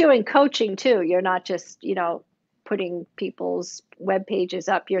 So you're doing coaching too. You're not just, putting people's web pages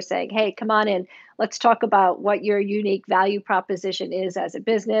up. You're saying, hey, come on in. Let's talk about what your unique value proposition is as a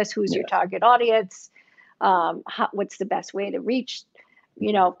business. Who's your target audience? What's the best way to reach,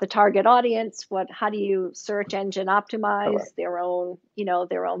 the target audience? How do you search engine optimize their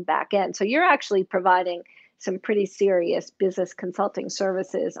own back end? So you're actually providing some pretty serious business consulting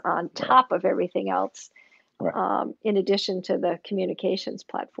services on top of everything else, in addition to the communications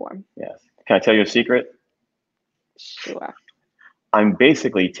platform. Yes. Can I tell you a secret? Sure. I'm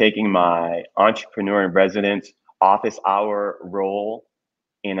basically taking my entrepreneur in residence office hour role,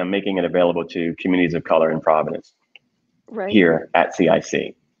 and I'm making it available to communities of color in Providence here at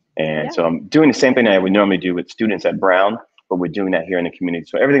CIC. And so I'm doing the same thing that I would normally do with students at Brown, but we're doing that here in the community.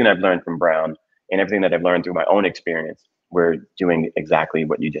 So everything that I've learned from Brown and everything that I've learned through my own experience, we're doing exactly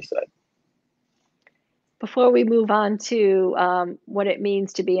what you just said. Before we move on to what it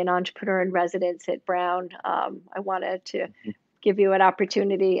means to be an entrepreneur in residence at Brown, I wanted to give you an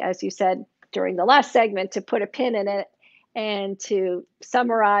opportunity, as you said during the last segment, to put a pin in it and to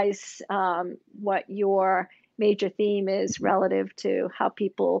summarize what your major theme is relative to how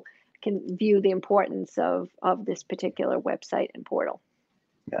people can view the importance of this particular website and portal.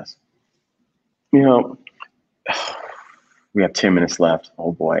 Yes. You know, we have 10 minutes left.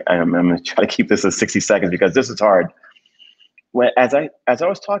 Oh boy, I'm going to try to keep this at 60 seconds because this is hard. As I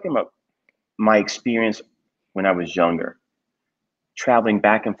was talking about my experience when I was younger, traveling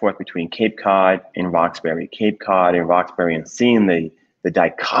back and forth between Cape Cod and Roxbury, and seeing the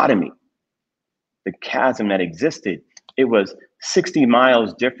dichotomy, the chasm that existed. It was 60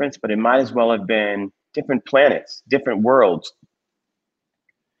 miles difference, but it might as well have been different planets, different worlds.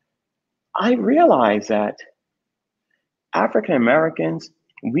 I realized that African Americans,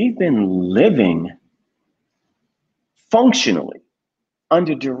 we've been living functionally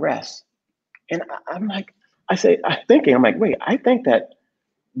under duress. And I'm like, I think that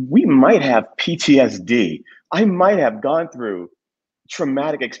we might have PTSD. I might have gone through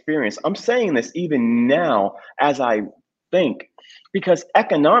traumatic experience. I'm saying this even now as I think, because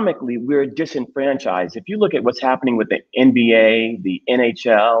economically we're disenfranchised. If you look at what's happening with the NBA, the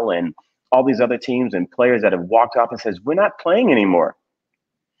NHL, and all these other teams and players that have walked off and says, we're not playing anymore.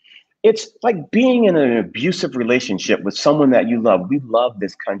 It's like being in an abusive relationship with someone that you love. We love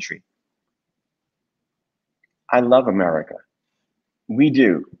this country. I love America. We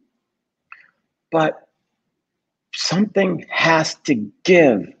do. But something has to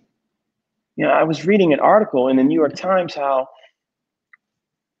give. You know, I was reading an article in the New York Times how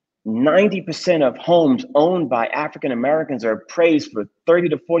 90% of homes owned by African Americans are appraised for 30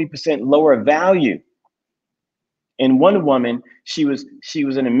 to 40% lower value. And one woman, she was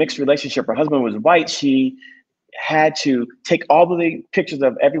in a mixed relationship. Her husband was white. She had to take all of the pictures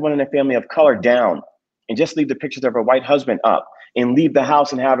of everyone in the family of color down and just leave the pictures of her white husband up and leave the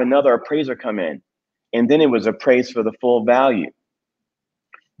house and have another appraiser come in. And then it was appraised for the full value.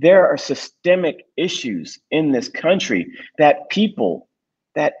 There are systemic issues in this country that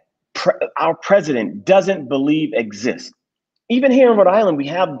our president doesn't believe exist. Even here in Rhode Island, we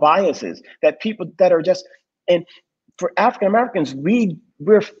have biases that people that are just, and for African Americans,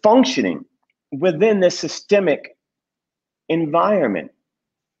 we're functioning within this systemic environment.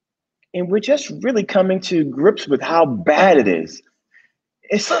 And we're just really coming to grips with how bad it is.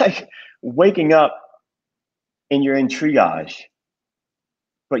 It's like waking up and you're in triage,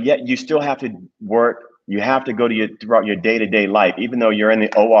 but yet you still have to work. You have to go throughout your day-to-day life, even though you're in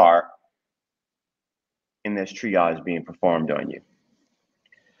the OR and there's triage being performed on you.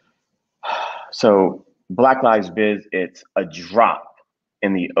 So BlackLivesBiz, it's a drop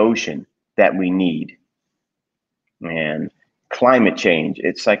in the ocean that we need. And climate change,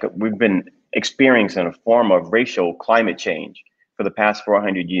 it's like we've been experiencing a form of racial climate change for the past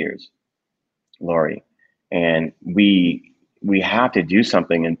 400 years, Laurie. And we have to do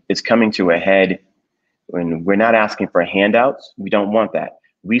something, and it's coming to a head when we're not asking for handouts. We don't want that.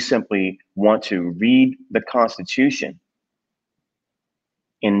 We simply want to read the Constitution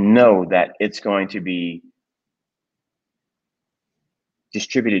and know that it's going to be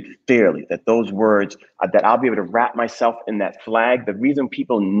distributed fairly, that those words, that I'll be able to wrap myself in that flag. The reason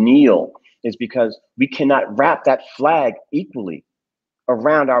people kneel is because we cannot wrap that flag equally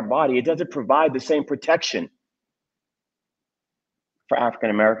around our body. It doesn't provide the same protection for African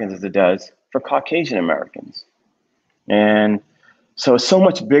Americans as it does for Caucasian Americans. And so it's so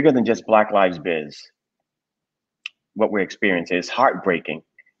much bigger than just BlackLivesBiz. What we're experiencing is heartbreaking.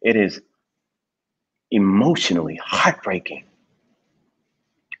 It is emotionally heartbreaking.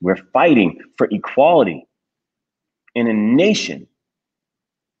 We're fighting for equality in a nation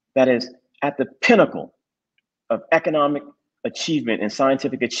that is at the pinnacle of economic achievement and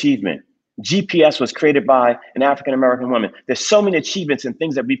scientific achievement. GPS was created by an African American woman. There's so many achievements and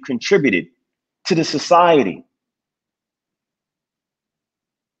things that we've contributed to the society.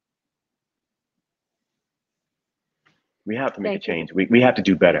 We have to make a change. We have to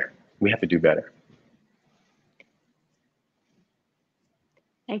do better. We have to do better.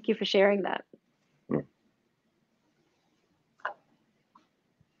 Thank you for sharing that.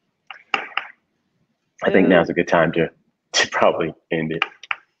 I think now's a good time to probably end it,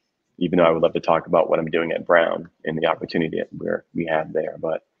 even though I would love to talk about what I'm doing at Brown and the opportunity that we have there.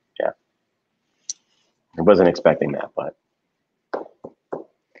 But yeah, I wasn't expecting that, but.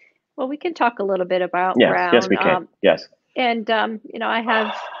 Well, we can talk a little bit about Brown. Yes, we can. Yes. And, you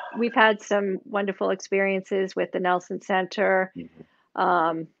know, we've had some wonderful experiences with the Nelson Center.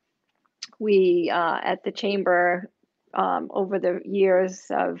 we at the chamber over the years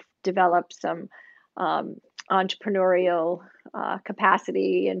have developed some entrepreneurial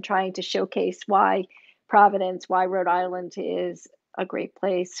capacity and trying to showcase why Providence, why Rhode Island is a great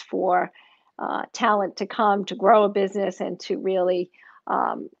place for talent to come to grow a business and to really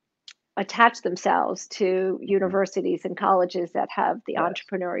attach themselves to universities and colleges that have the Yes.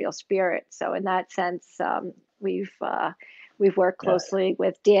 entrepreneurial spirit. So in that sense, we've we've worked Yes. closely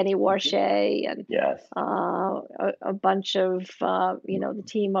with Danny Warshay and Yes. a bunch of the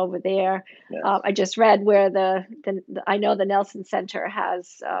team over there. Yes. I just read where I know the Nelson Center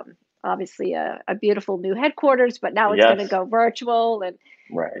has obviously a beautiful new headquarters, but now it's going to Yes. go virtual and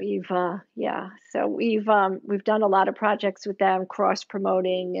Right. we've done a lot of projects with them, cross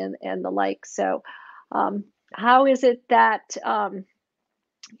promoting and the like. So, how is it that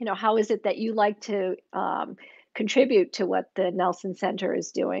how is it that you like to contribute to what the Nelson Center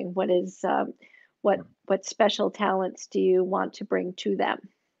is doing? What special talents do you want to bring to them?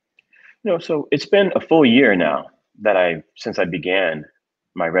 So it's been a full year now since I began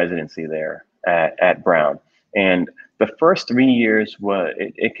my residency there at Brown. And the first 3 years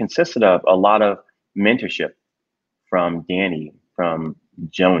it consisted of a lot of mentorship from Danny, from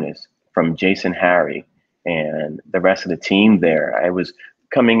Jonas, from Jason Harry, and the rest of the team there. I was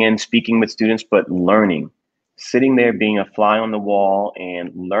coming in, speaking with students, but learning, sitting there being a fly on the wall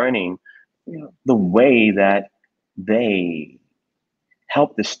and learning the way that they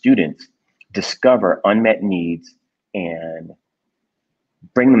help the students discover unmet needs and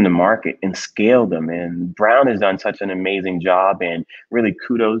bring them to market and scale them. And Brown has done such an amazing job. And really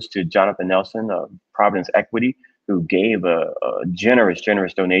kudos to Jonathan Nelson of Providence Equity, who gave a generous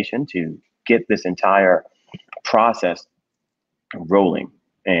donation to get this entire process rolling.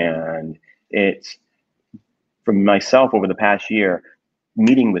 And it's, for myself over the past year,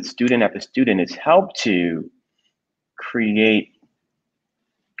 meeting with student after student, it's helped to create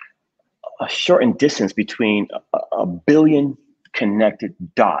a shortened distance between a billion connected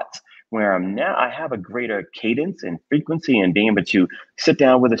dots, where I have a greater cadence and frequency and being able to sit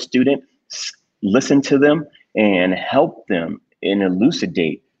down with a student, listen to them, and help them and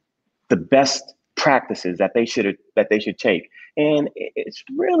elucidate the best practices that they should take. And it's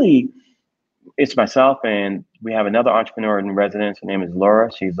myself, and we have another entrepreneur in residence. Her name is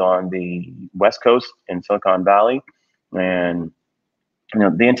Laura. She's on the West Coast in Silicon Valley, and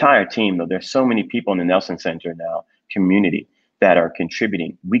the entire team, though, there's so many people in the Nelson Center now community that are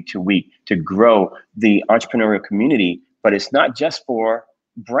contributing week to week to grow the entrepreneurial community. But it's not just for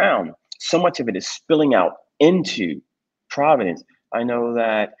Brown. So much of it is spilling out into Providence. I know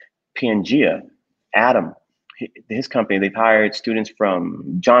that Pangea, Adam, his company, they've hired students from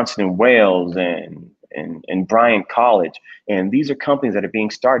Johnson and Wales and Bryan College. And these are companies that are being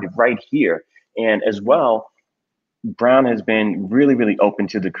started right here. And as well, Brown has been really, really open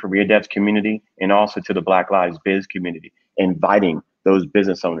to the CareerDevs community and also to the BlackLivesBiz community, inviting those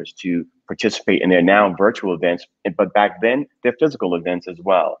business owners to participate in their now virtual events, but back then, their physical events as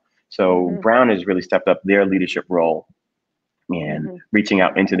well. So Brown has really stepped up their leadership role and reaching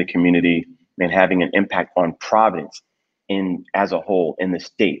out into the community and having an impact on Providence as a whole, in the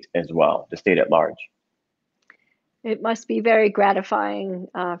state as well, the state at large. It must be very gratifying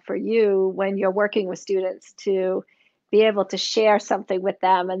for you when you're working with students to be able to share something with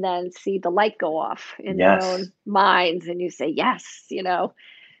them and then see the light go off in their own minds. And you say, yes,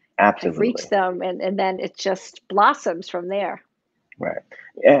 absolutely. I've reached them. And then it just blossoms from there. Right.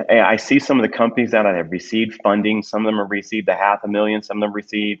 Yeah, I see some of the companies that have received funding. Some of them have received $500,000. Some of them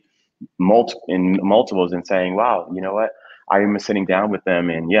received multiples, and saying, wow, you know what? I remember sitting down with them,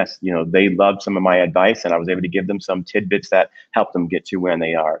 and yes, they loved some of my advice, and I was able to give them some tidbits that helped them get to where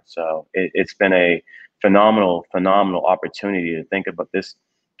they are. So it's been a phenomenal opportunity to think about this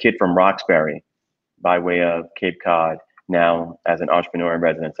kid from Roxbury by way of Cape Cod, now as an entrepreneur in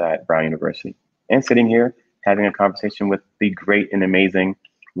residence at Brown University, and sitting here having a conversation with the great and amazing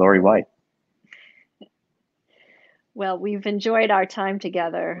Laurie White. Well, we've enjoyed our time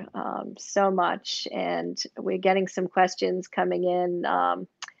together so much, and we're getting some questions coming in.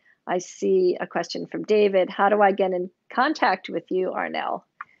 I see a question from David. How do I get in contact with you, Arnell?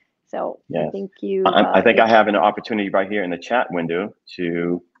 So yes. I think I have an opportunity right here in the chat window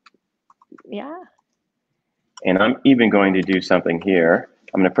to. Yeah. And I'm even going to do something here.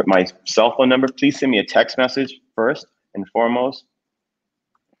 I'm going to put my cell phone number. Please send me a text message first and foremost.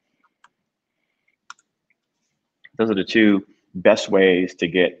 Those are the two best ways to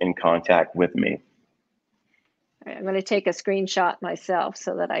get in contact with me. All right, I'm going to take a screenshot myself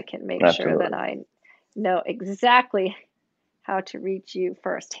so that I can make sure that I know exactly how to reach you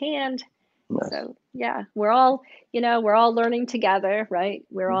firsthand. Yes. So yeah, we're all learning together, right?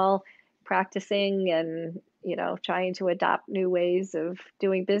 We're all practicing and trying to adopt new ways of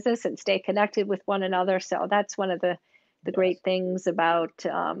doing business and stay connected with one another. So that's one of the Yes. great things about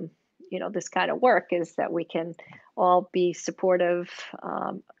this kind of work, is that we can all be supportive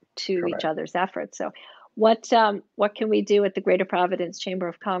to each Correct. other's efforts. So what can we do at the Greater Providence Chamber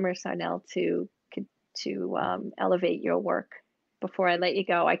of Commerce, Arnell, to elevate your work? Before I let you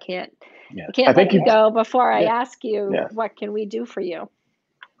go, I can't Yeah. let you go before I Yeah. ask you, Yeah. what can we do for you?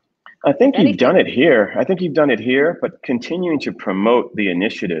 I think If you've done anything. it here. I think you've done it here, but continuing to promote the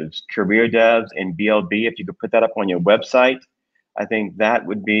initiatives, CareerDevs and BLB, if you could put that up on your website, I think that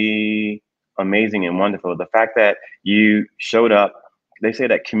would be amazing and wonderful. The fact that you showed up, they say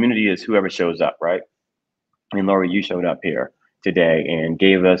that community is whoever shows up, right? And Laurie, you showed up here today and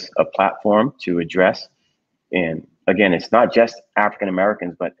gave us a platform to address. And again, it's not just African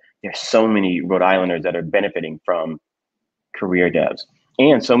Americans, but there's so many Rhode Islanders that are benefiting from CareerDevs,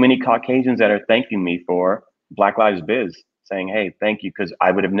 and so many Caucasians that are thanking me for BlackLivesBiz, saying, hey, thank you, because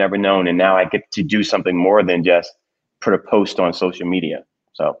I would have never known. And now I get to do something more than just put a post on social media.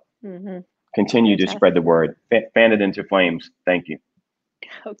 So continue to spread the word, fan it into flames. Thank you.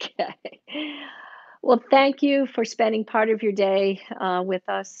 Okay. Well, thank you for spending part of your day with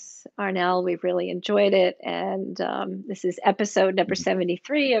us, Arnell. We've really enjoyed it. And this is episode number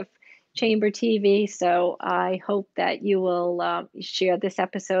 73 of Chamber TV. So I hope that you will share this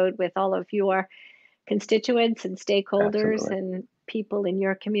episode with all of your constituents and stakeholders Absolutely. and people in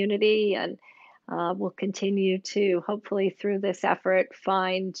your community. And we'll continue to, hopefully through this effort,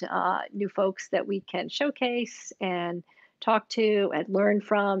 find new folks that we can showcase and talk to and learn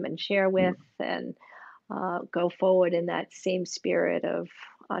from and share with, and go forward in that same spirit of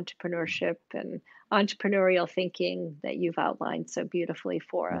entrepreneurship and entrepreneurial thinking that you've outlined so beautifully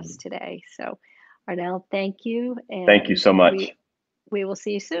for us today. So, Arnell, thank you. And thank you so much. We will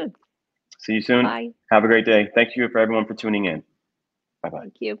see you soon. See you soon. Bye. Have a great day. Thank you for everyone for tuning in. Bye-bye.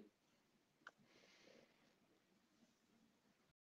 Thank you.